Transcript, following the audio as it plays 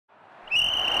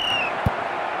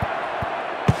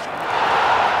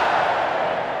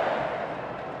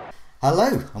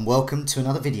Hello and welcome to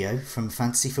another video from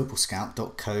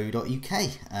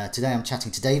fantasyfootballscout.co.uk. Today I'm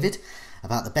chatting to David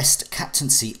about the best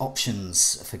captaincy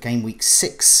options for game week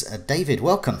 6. David,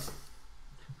 welcome.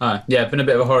 Hi. Yeah, been a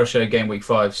bit of a horror show game week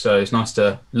 5, so it's nice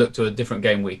to look to a different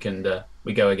game week and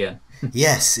we go again.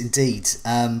 Yes, indeed.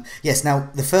 Yes, now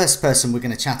the first person we're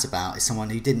going to chat about is someone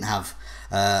who didn't have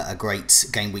a great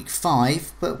game week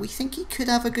 5, but we think he could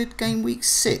have a good game week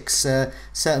 6.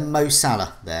 Certain Mo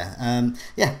Salah there.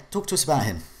 Yeah, talk to us about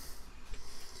him.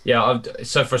 Yeah,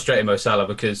 it's so frustrating Mo Salah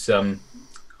because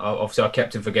obviously I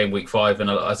kept him for game week 5, and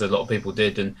as a lot of people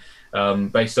did, and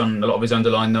based on a lot of his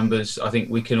underlying numbers, I think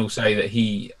we can all say that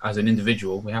he, as an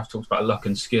individual, we have talked about luck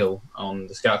and skill on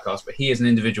the Scoutcast, but he as an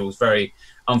individual was very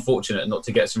unfortunate not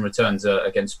to get some returns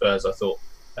against Spurs. I thought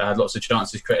had lots of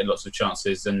chances, created lots of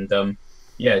chances, and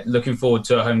yeah, looking forward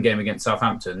to a home game against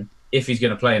Southampton. If he's going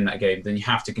to play in that game, then you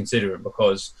have to consider him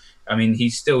because, I mean,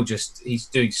 he's doing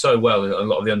so well in a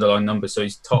lot of the underlying numbers. So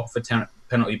he's top for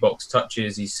penalty box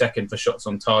touches. He's second for shots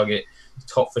on target. He's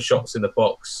top for shots in the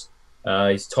box.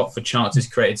 He's top for chances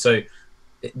created. So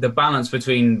the balance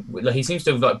between, he seems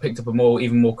to have picked up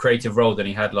even more creative role than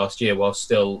he had last year, while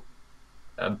still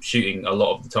shooting a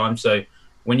lot of the time. So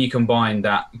when you combine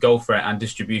that goal threat and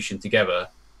distribution together,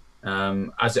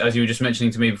 as you were just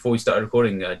mentioning to me before we started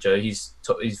recording, Joe, he's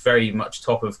very much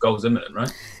top of goals imminent,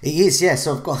 right? He is, yeah.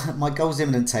 So I've got my goals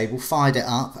imminent table, fired it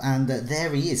up, and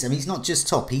there he is. I mean, he's not just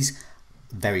top; he's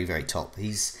very, very top.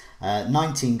 He's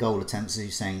 19 goal attempts, as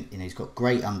you're saying. You know, he's got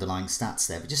great underlying stats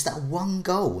there, but just that one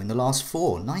goal in the last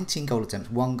 4. 19 goal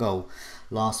attempts, one goal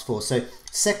last 4. So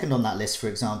second on that list, for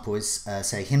example, is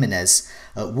say Jimenez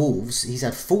at Wolves. He's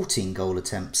had 14 goal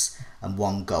attempts and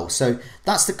one goal. So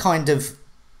that's the kind of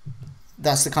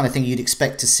thing you'd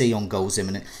expect to see on goals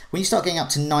imminent. When you start getting up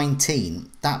to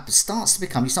 19, that starts to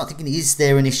become, you start thinking, is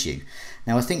there an issue?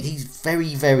 Now, I think he's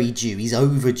very, very due. He's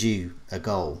overdue a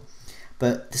goal.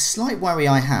 But the slight worry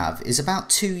I have is about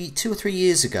two or 3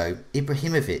 years ago,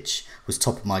 Ibrahimovic was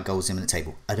top of my goals imminent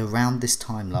table at around this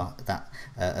time of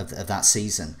that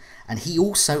season. And he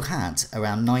also had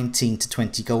around 19 to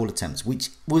 20 goal attempts,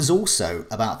 which was also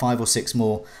about 5 or 6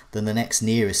 more than the next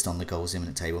nearest on the goals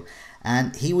imminent table.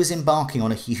 And he was embarking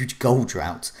on a huge goal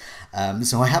drought.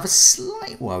 So I have a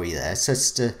slight worry there, so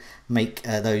as to make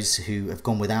those who have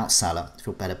gone without Salah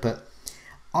feel better. But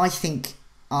I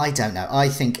don't know. I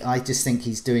just think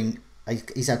he's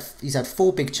had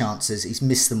 4 big chances. He's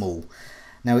missed them all.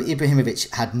 Now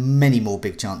Ibrahimovic had many more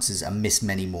big chances and missed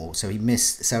many more. So he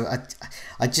missed. So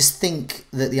I just think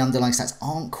that the underlying stats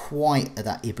aren't quite at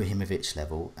that Ibrahimovic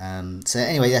level. So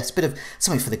anyway, yeah, it's a bit of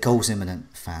something for the goals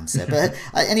imminent fans there. But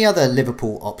any other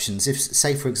Liverpool options? If,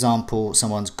 say, for example,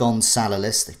 someone's gone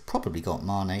Salah-less, they've probably got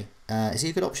Mane. Is he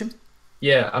a good option?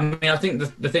 Yeah, I mean, I think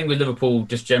the thing with Liverpool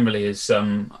just generally is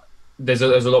there's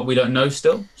a lot we don't know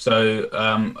still. So,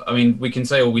 I mean, we can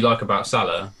say all we like about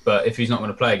Salah, but if he's not going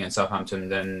to play against Southampton,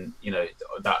 then, you know,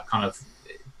 that kind of,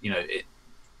 you know, it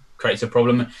creates a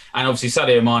problem. And obviously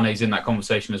Sadio Mane is in that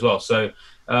conversation as well. So,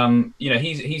 you know,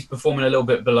 he's performing a little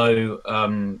bit below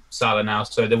Salah now.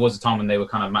 So there was a time when they were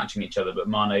kind of matching each other, but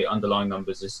Mane underlying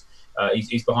numbers is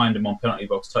he's behind him on penalty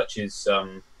box touches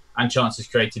and chances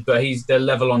created, but they're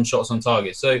level on shots on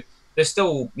target. So there's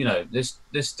still, you know, there's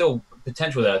still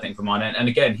potential there, I think, for Mane. And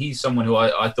again, he's someone who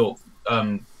I thought,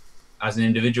 as an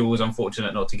individual, was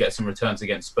unfortunate not to get some returns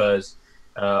against Spurs.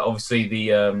 Obviously, the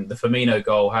Firmino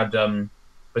goal had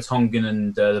Vertonghen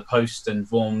and the post and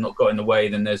Vorm not got in the way.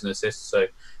 Then there's an assist. So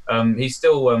he's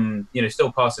still, you know,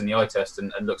 still passing the eye test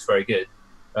and looks very good.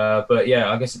 But yeah,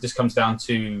 I guess it just comes down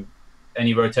to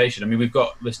any rotation. I mean, we've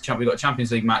got a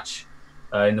Champions League match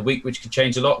in the week, which could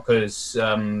change a lot because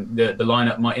the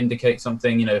lineup might indicate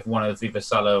something. You know, if one of either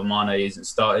Salah or Mane isn't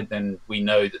started, then we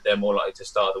know that they're more likely to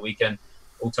start at the weekend.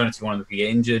 Alternatively, one of them could get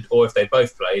injured, or if they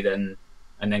both play, then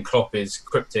Klopp is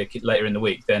cryptic later in the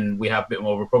week, then we have a bit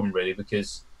more of a problem really,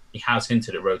 because he has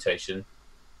hinted at rotation,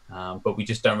 but we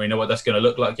just don't really know what that's going to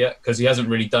look like yet, because he hasn't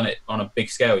really done it on a big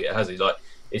scale yet, has he? Like,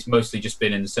 it's mostly just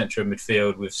been in the centre of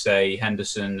midfield with, say,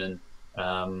 Henderson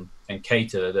and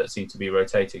Keita that seem to be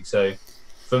rotating. So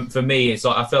for me, it's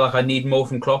like I feel like I need more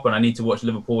from Klopp, and I need to watch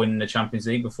Liverpool in the Champions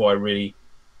League before I really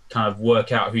kind of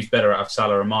work out who's better out of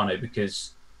Salah and Mane,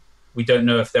 because we don't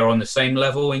know if they're on the same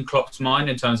level in Klopp's mind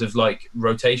in terms of like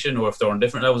rotation, or if they're on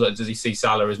different levels. Like, does he see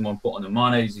Salah as more important than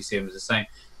Mane? Does he see him as the same?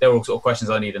 They're all sort of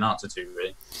questions I need an answer to,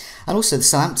 really. And also the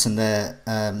Southampton there.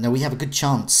 Now we have a good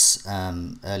chance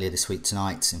earlier this week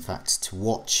tonight, in fact, to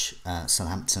watch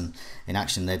Southampton in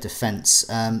action. Their defence,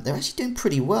 they're actually doing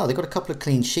pretty well. They've got a couple of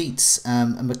clean sheets,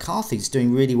 and McCarthy's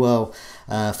doing really well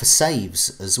for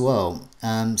saves as well.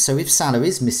 So if Salah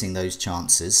is missing those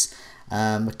chances,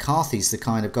 McCarthy's the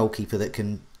kind of goalkeeper that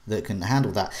can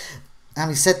handle that.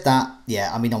 Having said that,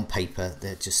 yeah, I mean, on paper,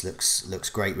 that just looks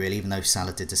great, really, even though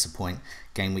Salah did disappoint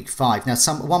game week 5. Now,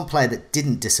 one player that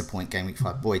didn't disappoint game week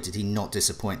 5, boy, did he not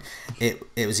disappoint. It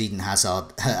was Eden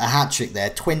Hazard. A hat-trick there,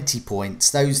 20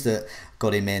 points. Those that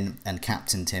got him in and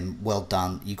captained him, well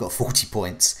done. You got 40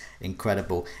 points.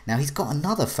 Incredible. Now, he's got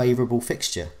another favourable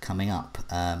fixture coming up.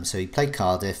 So he played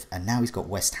Cardiff, and now he's got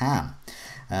West Ham.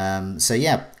 So,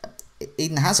 yeah,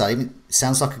 Eden Hazard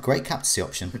sounds like a great captaincy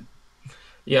option.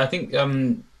 Yeah, I think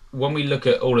when we look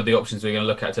at all of the options we're going to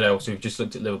look at today, obviously we've just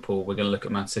looked at Liverpool, we're going to look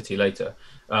at Man City later.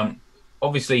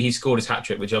 Obviously, he scored his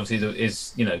hat-trick, which obviously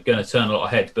is going to turn a lot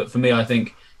of heads. But for me, I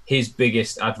think his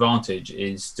biggest advantage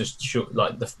is just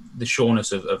the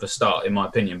sureness of a start, in my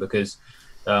opinion, because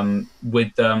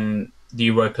with the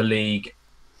Europa League,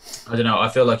 I don't know, I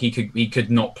feel like he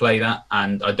could not play that,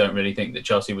 and I don't really think that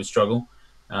Chelsea would struggle.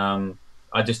 I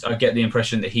get the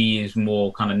impression that he is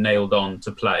more kind of nailed on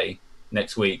to play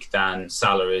next week than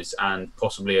Salah is, and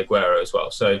possibly Aguero as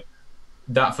well. So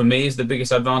that for me is the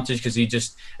biggest advantage, because he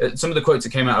just some of the quotes that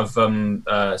came out of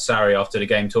Sarri after the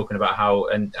game, talking about how,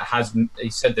 and he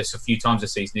said this a few times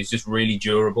this season, he's just really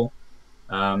durable.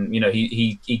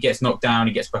 He gets knocked down,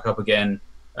 he gets back up again,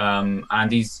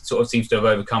 and he sort of seems to have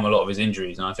overcome a lot of his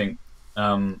injuries. And I think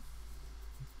I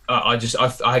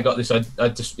got this.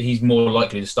 He's more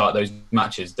likely to start those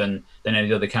matches than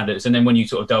any other candidates. And then when you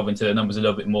sort of delve into the numbers a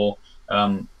little bit more,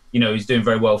 he's doing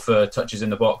very well for touches in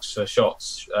the box, for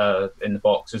shots in the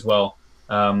box as well,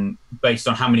 based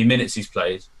on how many minutes he's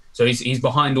played. So he's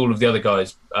behind all of the other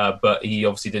guys, but he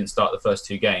obviously didn't start the first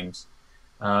 2 games.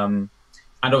 And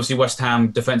obviously West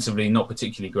Ham defensively not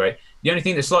particularly great. The only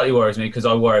thing that slightly worries me, because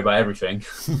I worry about everything,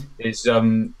 is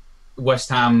West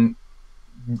Ham.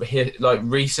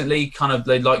 Recently, kind of,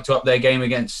 they'd like to up their game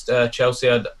against Chelsea.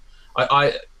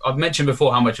 I've mentioned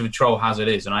before how much of a troll Hazard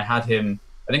is, and I had him.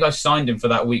 I think I signed him for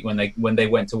that week when they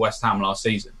went to West Ham last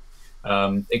season,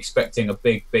 expecting a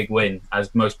big win,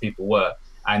 as most people were,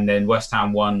 and then West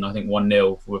Ham won, I think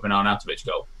 1-0 with an Arnautovic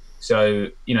goal. So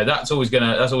that's always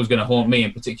gonna haunt me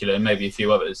in particular, and maybe a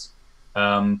few others.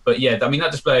 But yeah, I mean,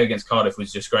 that display against Cardiff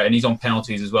was just great, and he's on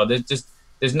penalties as well.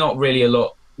 There's not really a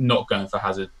lot not going for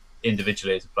Hazard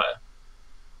individually as a player.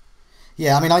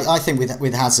 Yeah, I mean, I think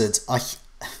with Hazard, it's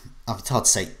hard to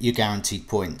say you're guaranteed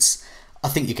points. I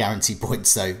think you're guaranteed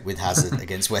points though with Hazard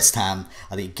against West Ham.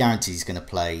 I think guaranteed he's going to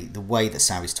play. The way that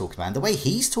Sarri's talking about, and the way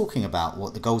he's talking about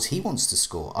what the goals he wants to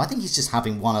score, I think he's just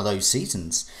having one of those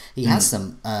seasons. He has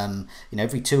them,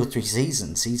 every 2 or 3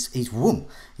 seasons.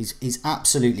 He's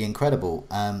absolutely incredible,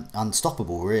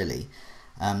 unstoppable, really.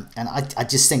 And I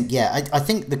just think, I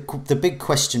think the big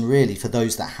question really for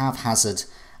those that have Hazard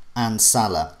and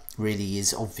Salah really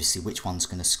is obviously which one's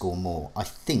going to score more. I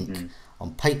think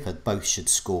on paper both should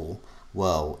score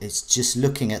well. It's just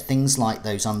looking at things like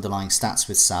those underlying stats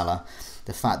with Salah,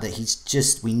 the fact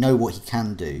that we know what he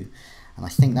can do, and I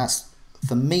think that's,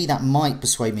 for me, that might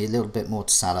persuade me a little bit more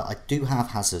to Salah. I do have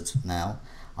Hazard now.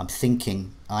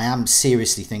 I am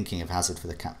seriously thinking of Hazard for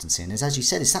the captaincy, and as you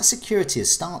said, it's that security of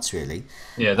starts really.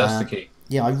 Yeah, that's the key.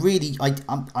 Yeah,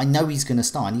 I know he's going to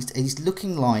start, and he's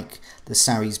looking like the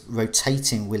Sarri's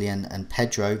rotating Willian and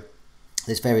Pedro.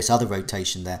 There's various other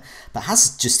rotation there, but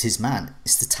Hazard's just his man.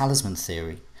 It's the talisman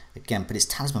theory again, but it's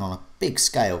talisman on a big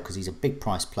scale because he's a big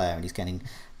price player and he's getting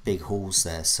big hauls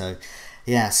there. So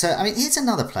yeah, so I mean, here's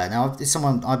another player. Now, it's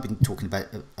someone I've been talking about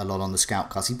a lot on the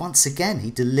Scoutcast.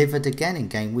 He delivered again in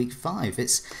game week 5.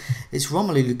 It's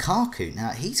Romelu Lukaku.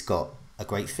 Now, he's got a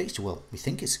great fixture. Well, we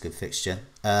think it's a good fixture.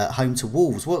 Home to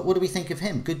Wolves. What do we think of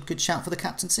him? Good shout for the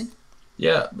captaincy?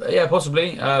 Yeah,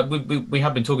 possibly. We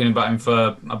have been talking about him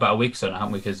for about a week or so now,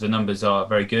 haven't we? Because the numbers are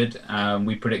very good.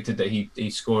 We predicted that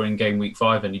he's scoring game week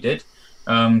 5, and he did.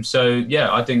 So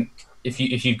yeah, I think if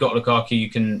you've got Lukaku, you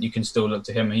can still look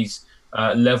to him. He's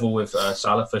level with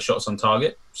Salah for shots on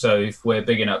target. So if we're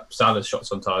bigging up Salah's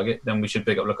shots on target, then we should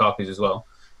big up Lukaku's as well.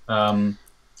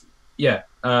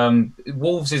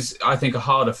 Wolves is, I think, a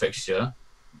harder fixture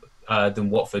than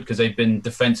Watford because they've been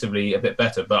defensively a bit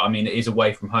better. But I mean, it is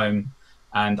away from home,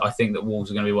 and I think that Wolves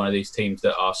are going to be one of these teams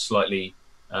that are slightly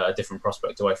a different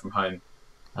prospect away from home.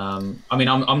 I mean,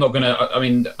 I'm not going to. I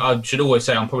mean, I should always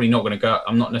say I'm probably not going to go.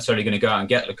 I'm not necessarily going to go out and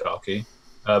get Lukaku.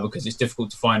 Because it's difficult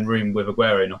to find room with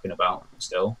Aguero knocking about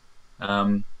still.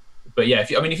 But yeah,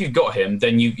 if you've got him,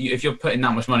 then if you're putting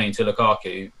that much money into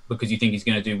Lukaku because you think he's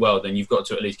going to do well, then you've got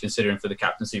to at least consider him for the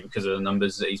captaincy because of the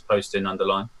numbers that he's posting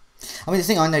underline. I mean, the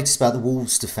thing I noticed about the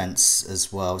Wolves' defence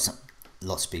as well is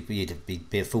lots of people, you'd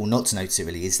be a fool not to notice it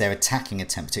really, is their attacking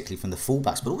attempt, particularly from the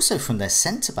fullbacks, but also from their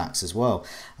centre-backs as well.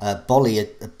 Bolly, a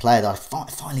player that I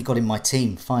finally got in my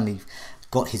team, finally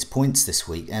got his points this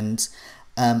week, and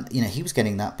he was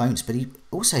getting that bonus, but he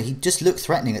just looked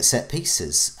threatening at set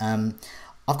pieces.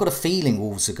 I've got a feeling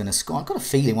Wolves are going to score. I've got a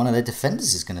feeling one of their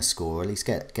defenders is going to score, or at least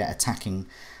get attacking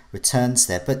returns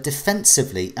there. But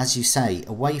defensively, as you say,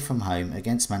 away from home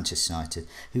against Manchester United,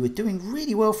 who are doing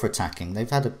really well for attacking. They've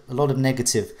had a lot of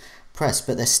negative press,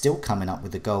 but they're still coming up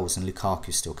with the goals, and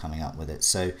Lukaku's still coming up with it.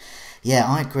 So, yeah,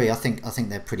 I agree. I think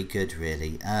they're pretty good,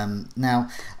 really. Now,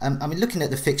 looking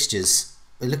at the fixtures,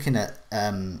 we're looking at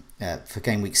for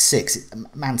game week 6,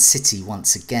 Man City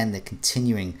once again. They're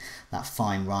continuing that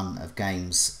fine run of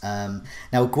games. Now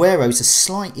Aguero's a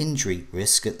slight injury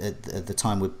risk at the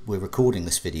time we're recording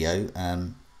this video.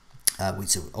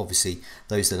 Which obviously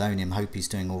those that own him hope he's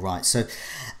doing all right. So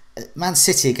Man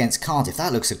City against Cardiff,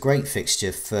 that looks a great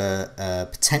fixture for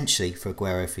potentially for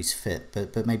Aguero if he's fit,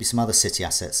 but maybe some other City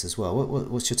assets as well.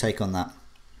 What's your take on that?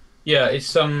 Yeah,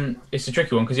 it's a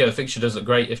tricky one because the fixture does look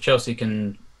great. If Chelsea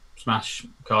can smash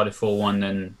Cardiff 4-1,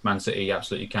 then Man City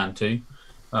absolutely can too.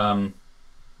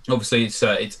 Obviously, it's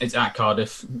at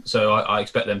Cardiff, so I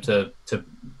expect them to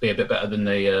be a bit better than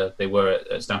they were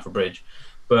at Stamford Bridge.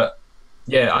 But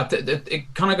yeah,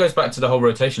 it kind of goes back to the whole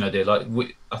rotation idea.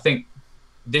 I think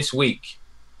this week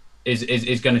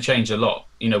is going to change a lot.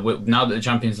 Now that the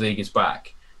Champions League is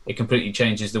back, it completely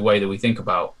changes the way that we think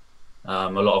about a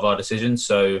lot of our decisions.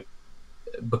 So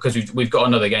because we've got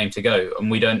another game to go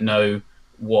and we don't know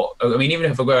what. I mean,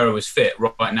 even if Aguero was fit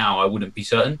right now, I wouldn't be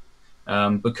certain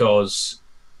because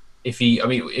if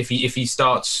he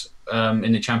starts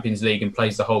in the Champions League and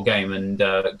plays the whole game, and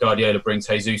Guardiola brings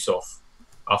Jesus off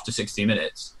after 60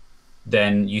 minutes,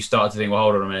 then you start to think, well,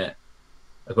 hold on a minute,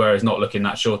 Aguero's not looking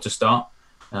that sure to start.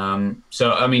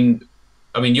 So I mean,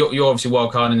 you're obviously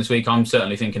wild carding this week. I'm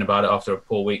certainly thinking about it after a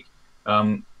poor week.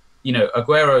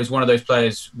 Aguero is one of those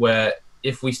players where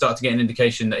if we start to get an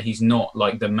indication that he's not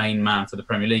like the main man for the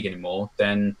Premier League anymore,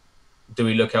 then do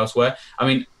we look elsewhere? I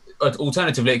mean,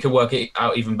 alternatively, it could work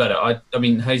out even better. I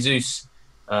mean, Jesus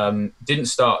didn't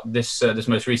start this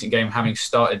most recent game, having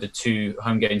started the 2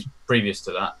 home games previous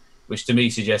to that, which to me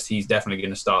suggests he's definitely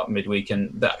going to start midweek,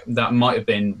 and that might have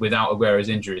been without Aguero's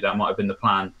injury. That might have been the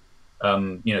plan,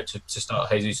 to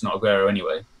start Jesus, not Aguero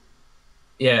anyway.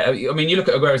 Yeah, I mean, you look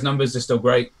at Aguero's numbers; they're still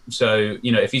great. So,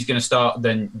 if he's going to start,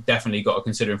 then definitely got to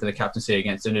consider him for the captaincy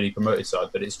against a newly promoted side.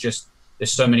 But it's just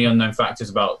there's so many unknown factors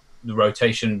about the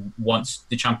rotation once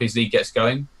the Champions League gets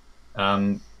going.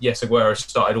 Yes, Aguero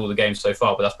started all the games so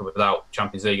far, but that's probably without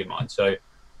Champions League in mind. So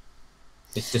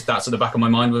it's just that's at the back of my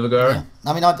mind with Aguero. Yeah.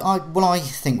 I mean, what I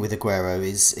think with Aguero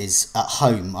is at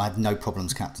home, I have no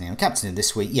problems captaining him. Captaining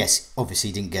this week, yes,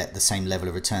 obviously he didn't get the same level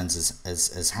of returns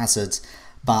as Hazard,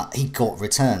 but he got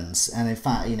returns, and in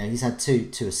fact, he's had two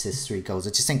assists, 3 goals.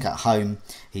 I just think at home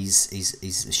he's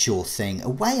a sure thing.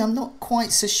 Away, I'm not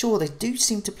quite so sure. They do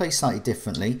seem to play slightly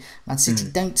differently. Man City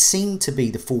don't seem to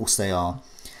be the force they are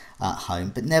at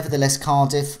home, but nevertheless,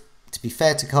 Cardiff. To be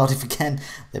fair to Cardiff again,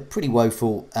 they're pretty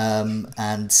woeful,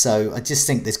 and so I just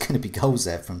think there's going to be goals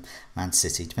there from Man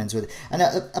City. Depends whether. And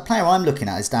a player I'm looking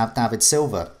at is David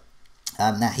Silva.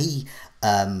 Now he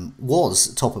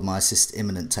was top of my assist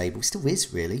imminent table, still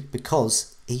is really,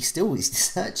 because he still is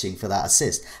searching for that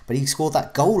assist, but he scored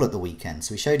that goal at the weekend,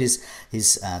 so he showed his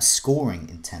scoring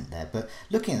intent there. But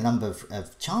looking at the number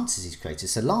of chances he's created,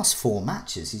 so last 4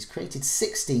 matches he's created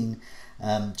 16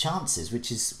 chances,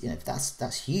 which is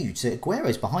that's huge. So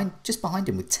Aguero's just behind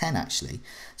him with 10 actually,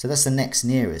 so that's the next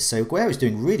nearest. So Aguero's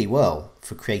doing really well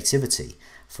for creativity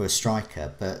for a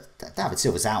striker, but David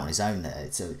Silva's out on his own there.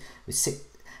 So with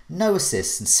no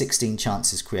assists and 16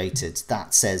 chances created,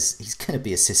 that says he's going to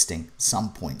be assisting at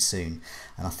some point soon,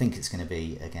 and I think it's going to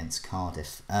be against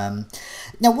Cardiff.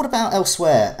 Now, what about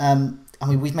elsewhere? I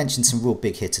mean, we've mentioned some real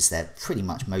big hitters there. Pretty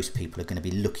much most people are going to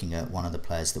be looking at one of the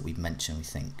players that we've mentioned, we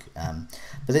think.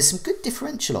 But there's some good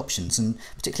differential options, and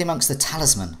particularly amongst the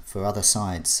talisman for other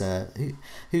sides.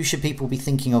 Who should people be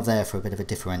thinking of there for a bit of a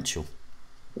differential?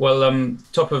 Well,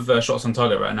 top of shots on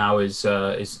target right now is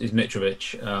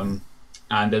Mitrovic,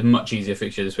 and a much easier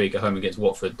fixture this week at home against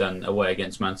Watford than away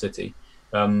against Man City.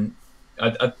 Some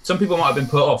people might have been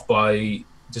put off by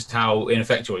just how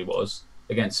ineffectual he was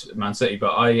against Man City,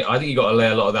 but I think you got to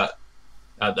lay a lot of that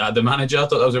at the manager. I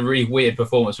thought that was a really weird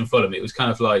performance from Fulham. It was kind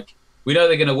of like, we know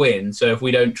they're going to win, so if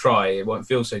we don't try, it won't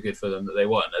feel so good for them that they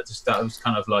won. That was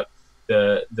kind of like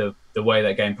the way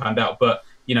that game panned out. But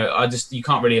you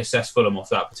can't really assess Fulham off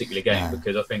that particular game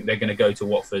because I think they're going to go to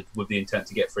Watford with the intent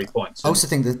to get 3 points. I also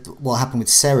think that what happened with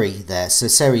Seri there. So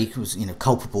Seri was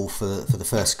culpable for the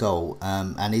first goal,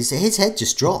 and his head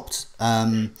just dropped.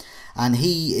 And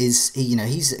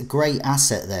he's a great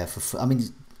asset there for. I mean,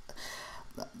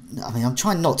 I'm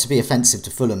trying not to be offensive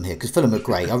to Fulham here because Fulham are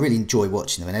great. I really enjoy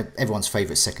watching them, and everyone's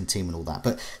favourite second team and all that.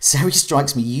 But Seri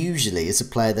strikes me usually as a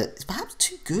player that is perhaps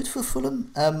too good for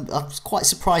Fulham. I was quite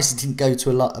surprised he didn't go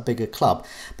to a bigger club.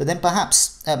 But then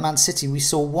perhaps at Man City we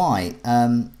saw why.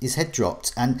 His head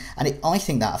dropped, and I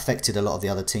think that affected a lot of the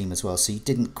other team as well. So you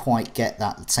didn't quite get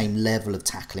that same level of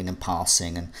tackling and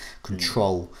passing and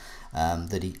control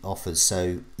that he offers.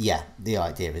 So yeah, the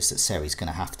idea is that Seri's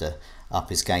going to have to up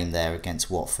his game there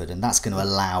against Watford, and that's going to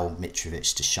allow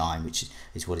Mitrovic to shine, which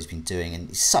is what he's been doing, and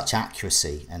it's such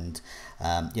accuracy, and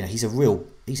he's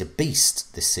a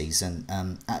beast this season.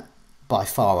 By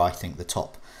far, I think the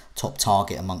top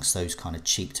target amongst those kind of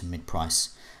cheap to mid price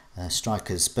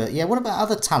strikers. But yeah, what about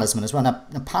other talisman as well? Now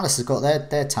Palace has got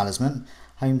their talisman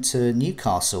home to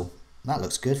Newcastle. That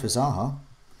looks good for Zaha.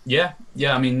 Yeah.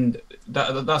 I mean,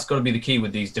 that's got to be the key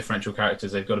with these differential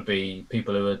characters. They've got to be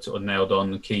people who are sort of nailed on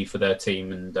the key for their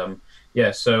team. And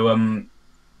Zaha's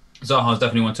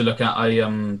definitely one to look at.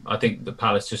 I think the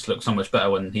Palace just look so much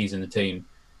better when he's in the team.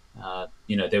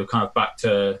 They were kind of back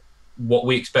to what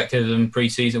we expected of them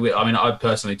pre-season. I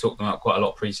personally talked them out quite a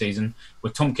lot pre-season.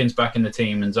 With Tompkins back in the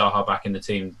team and Zaha back in the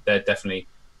team, they're definitely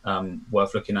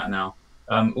worth looking at now.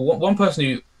 One person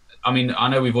who, I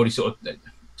know we've already sort of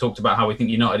talked about how we think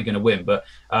United are going to win, but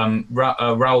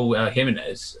Raul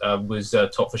Jimenez was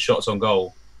top for shots on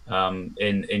goal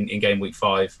in game week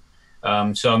 5.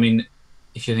 If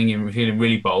you're feeling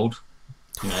really bold,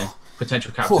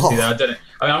 potential captaincy there. I don't know.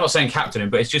 I'm not saying captain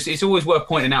him, but it's always worth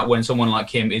pointing out when someone like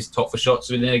him is top for shots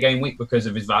within a game week because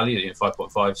of his value,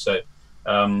 5.5. So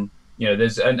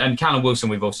there's and Callum Wilson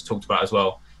we've also talked about as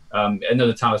well.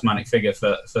 Another talismanic figure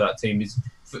for that team.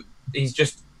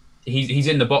 He's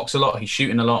in the box a lot. He's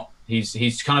shooting a lot.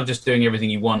 He's kind of just doing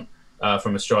everything you want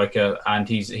from a striker, and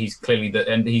he's clearly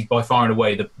he's by far and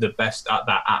away the best at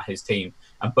that at his team.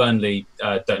 And Burnley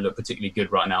don't look particularly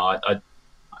good right now.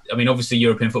 Obviously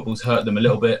European football's hurt them a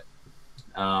little bit.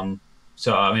 I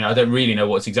don't really know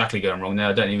what's exactly going wrong there.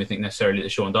 I don't even think necessarily that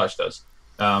Sean Dyche does.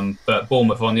 But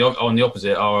Bournemouth on the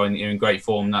opposite are in great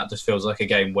form. That just feels like a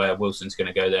game where Wilson's going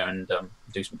to go there and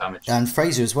do some damage. And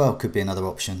Fraser as well could be another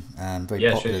option. Very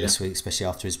popular this week, especially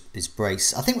after his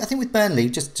brace. I think with Burnley,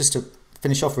 just to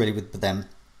finish off really with them,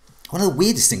 one of the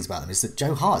weirdest things about them is that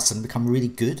Joe Hart's suddenly become really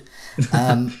good.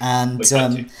 There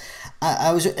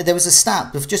was a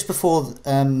stat just before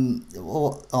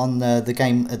on the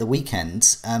game at the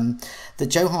weekend that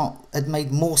Joe Hart had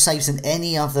made more saves than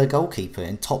any other goalkeeper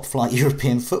in top flight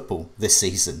European football this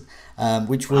season,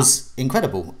 which was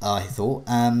incredible, I thought.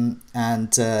 What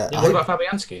about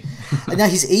Fabianski? No,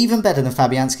 he's even better than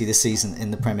Fabianski this season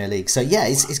in the Premier League. So yeah,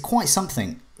 it's quite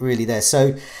something really there.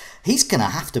 So he's going to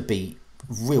have to be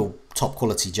real top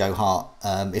quality Joe Hart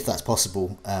if that's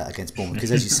possible against Bournemouth,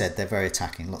 because as you said, they're very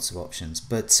attacking, lots of options.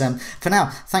 But for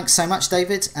now, thanks so much,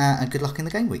 David, and good luck in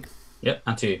the game week. Yep,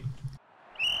 and to you.